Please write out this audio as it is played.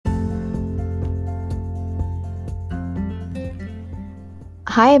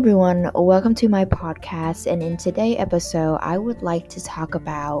Hi everyone, welcome to my podcast. And in today's episode, I would like to talk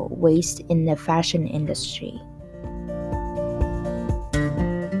about waste in the fashion industry.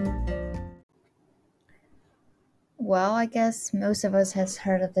 Well, I guess most of us has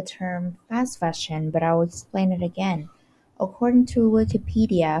heard of the term fast fashion, but I'll explain it again. According to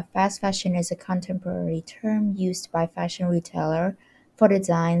Wikipedia, fast fashion is a contemporary term used by fashion retailer for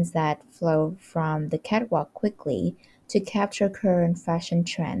designs that flow from the catwalk quickly to capture current fashion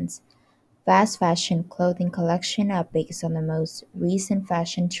trends. Fast fashion clothing collections are based on the most recent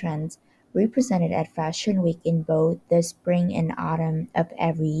fashion trends represented at Fashion Week in both the spring and autumn of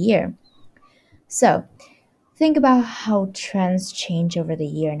every year. So, think about how trends change over the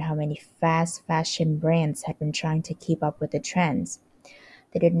year and how many fast fashion brands have been trying to keep up with the trends.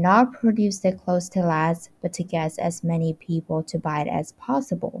 They did not produce their clothes to last, but to get as many people to buy it as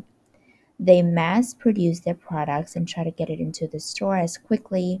possible. They mass produce their products and try to get it into the store as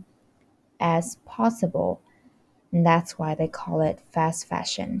quickly as possible, and that's why they call it fast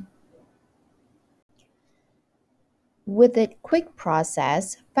fashion. With a quick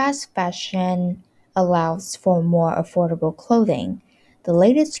process, fast fashion allows for more affordable clothing. The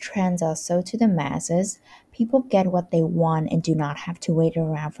latest trends are sold to the masses. People get what they want and do not have to wait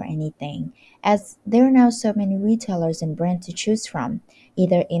around for anything, as there are now so many retailers and brands to choose from,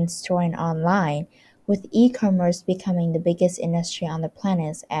 either in store and online, with e commerce becoming the biggest industry on the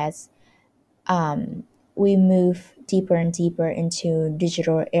planet as um, we move deeper and deeper into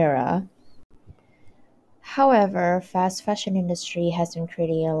digital era. However, fast fashion industry has been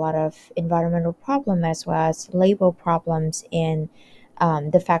creating a lot of environmental problem as well as labor problems in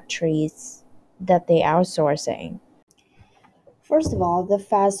the factories that they outsourcing. First of all, the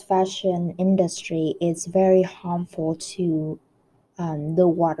fast fashion industry is very harmful to the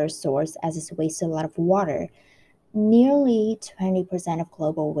water source as it wastes a lot of water. Nearly 20% of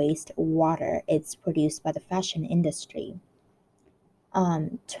global waste water is produced by the fashion industry.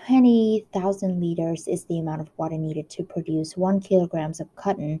 20,000 liters is the amount of water needed to produce 1 kilograms of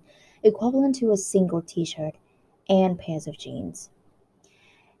cotton, equivalent to a single t-shirt and pairs of jeans.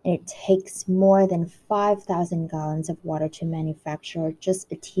 And it takes more than 5,000 gallons of water to manufacture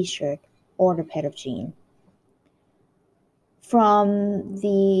just a t-shirt or a pair of jeans. From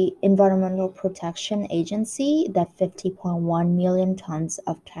the Environmental Protection Agency that 50.1 million tons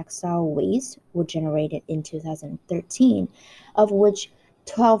of textile waste were generated in 2013, of which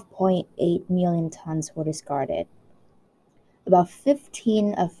 12.8 million tons were discarded. About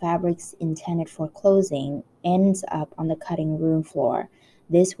 15 of fabrics intended for clothing ends up on the cutting room floor.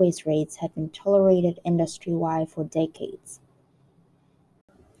 These waste rates have been tolerated industry-wide for decades.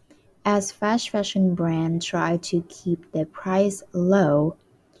 As fast fashion brands try to keep their price low,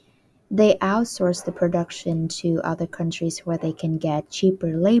 they outsource the production to other countries where they can get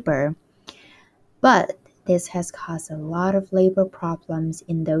cheaper labor, but this has caused a lot of labor problems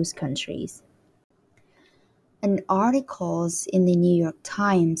in those countries. An articles in the New York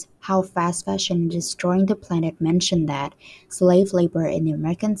Times, How Fast Fashion is Destroying the Planet, mentioned that slave labor in the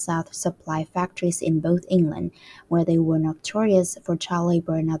American South supplied factories in both England, where they were notorious for child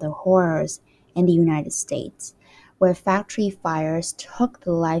labor and other horrors, and the United States, where factory fires took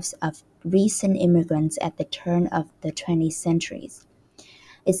the lives of recent immigrants at the turn of the 20th centuries.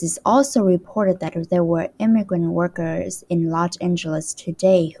 It is also reported that there were immigrant workers in Los Angeles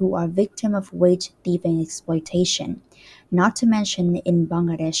today who are victims of wage thieving exploitation, not to mention in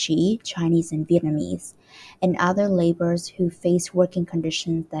Bangladeshi, Chinese, and Vietnamese, and other laborers who face working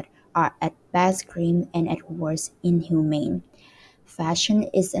conditions that are at best grim and at worst inhumane. Fashion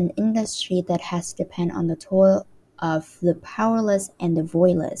is an industry that has to depend on the toil of the powerless and the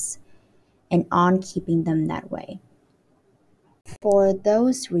voiceless, and on keeping them that way. For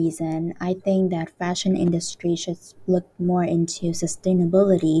those reasons, I think that fashion industry should look more into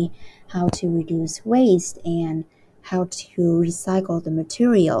sustainability, how to reduce waste and how to recycle the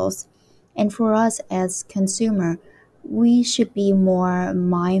materials. And for us as consumer, we should be more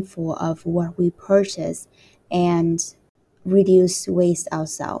mindful of what we purchase and reduce waste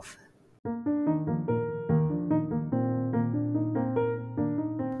ourselves.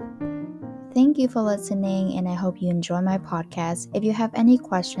 Thank you for listening, and I hope you enjoy my podcast. If you have any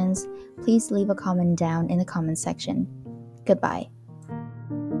questions, please leave a comment down in the comment section. Goodbye.